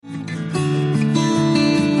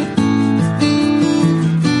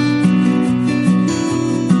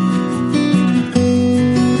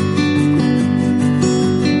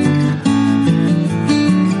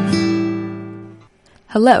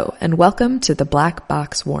Hello, and welcome to the Black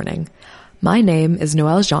Box Warning. My name is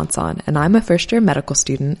Noelle Janson, and I'm a first-year medical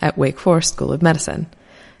student at Wake Forest School of Medicine.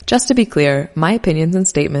 Just to be clear, my opinions and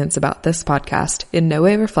statements about this podcast in no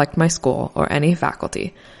way reflect my school or any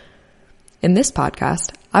faculty. In this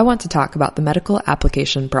podcast, I want to talk about the medical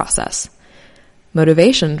application process.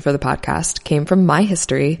 Motivation for the podcast came from my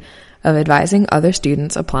history of advising other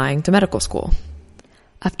students applying to medical school.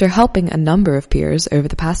 After helping a number of peers over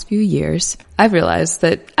the past few years, I've realized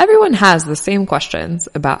that everyone has the same questions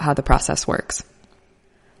about how the process works.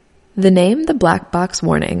 The name The Black Box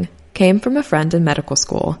Warning came from a friend in medical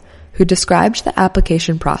school who described the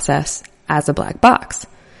application process as a black box.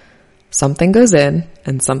 Something goes in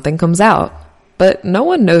and something comes out, but no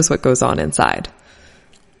one knows what goes on inside.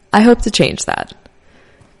 I hope to change that.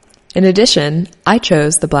 In addition, I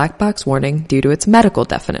chose the black box warning due to its medical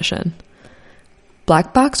definition.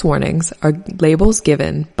 Black box warnings are labels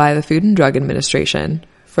given by the Food and Drug Administration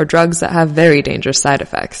for drugs that have very dangerous side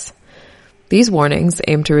effects. These warnings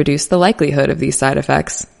aim to reduce the likelihood of these side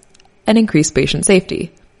effects and increase patient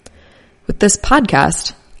safety. With this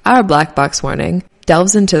podcast, our black box warning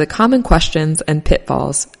delves into the common questions and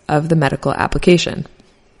pitfalls of the medical application.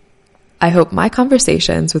 I hope my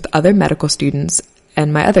conversations with other medical students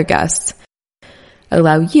and my other guests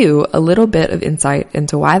allow you a little bit of insight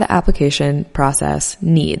into why the application process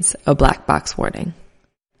needs a black box warning.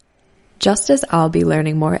 Just as I'll be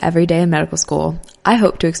learning more every day in medical school, I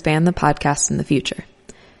hope to expand the podcast in the future.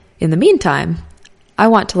 In the meantime, I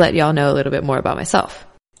want to let y'all know a little bit more about myself.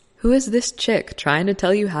 Who is this chick trying to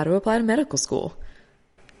tell you how to apply to medical school?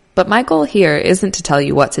 But my goal here isn't to tell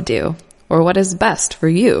you what to do or what is best for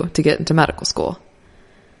you to get into medical school.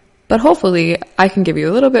 But hopefully, I can give you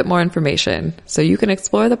a little bit more information so you can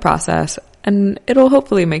explore the process, and it'll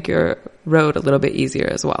hopefully make your road a little bit easier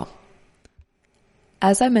as well.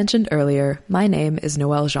 As I mentioned earlier, my name is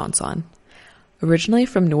Noelle Janson. Originally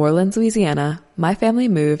from New Orleans, Louisiana, my family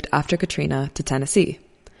moved after Katrina to Tennessee.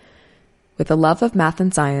 With a love of math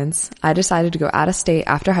and science, I decided to go out of state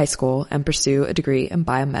after high school and pursue a degree in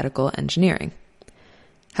biomedical engineering.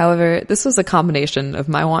 However, this was a combination of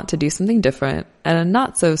my want to do something different and a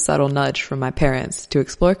not-so-subtle nudge from my parents to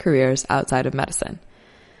explore careers outside of medicine.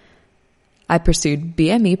 I pursued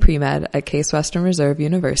BME Pre-Med at Case Western Reserve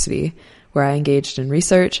University, where I engaged in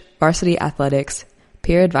research, varsity athletics,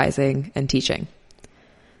 peer advising, and teaching.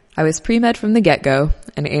 I was pre-med from the get-go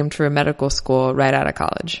and aimed for a medical school right out of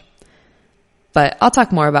college. But I'll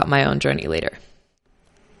talk more about my own journey later.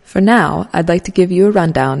 For now, I'd like to give you a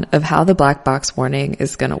rundown of how the black box warning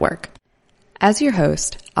is going to work. As your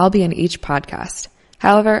host, I'll be in each podcast.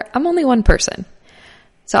 However, I'm only one person,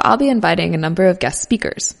 so I'll be inviting a number of guest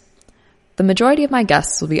speakers. The majority of my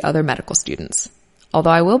guests will be other medical students, although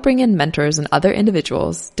I will bring in mentors and other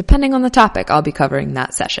individuals depending on the topic I'll be covering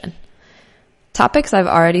that session. Topics I've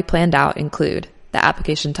already planned out include the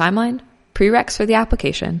application timeline, prereqs for the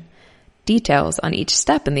application, details on each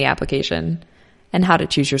step in the application, and how to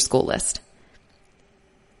choose your school list.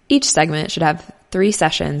 Each segment should have 3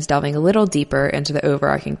 sessions delving a little deeper into the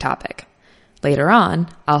overarching topic. Later on,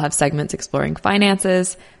 I'll have segments exploring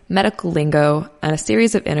finances, medical lingo, and a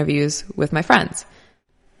series of interviews with my friends.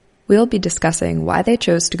 We'll be discussing why they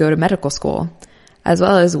chose to go to medical school, as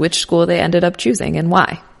well as which school they ended up choosing and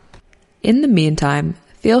why. In the meantime,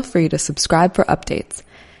 feel free to subscribe for updates.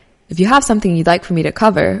 If you have something you'd like for me to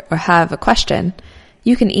cover or have a question,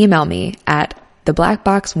 you can email me at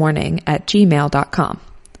theblackboxwarning@gmail.com.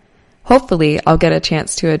 Hopefully, I'll get a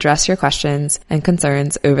chance to address your questions and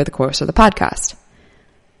concerns over the course of the podcast.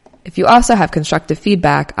 If you also have constructive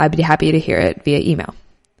feedback, I'd be happy to hear it via email.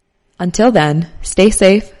 Until then, stay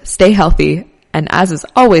safe, stay healthy, and as is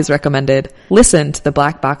always recommended, listen to the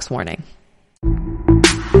Black Box Warning.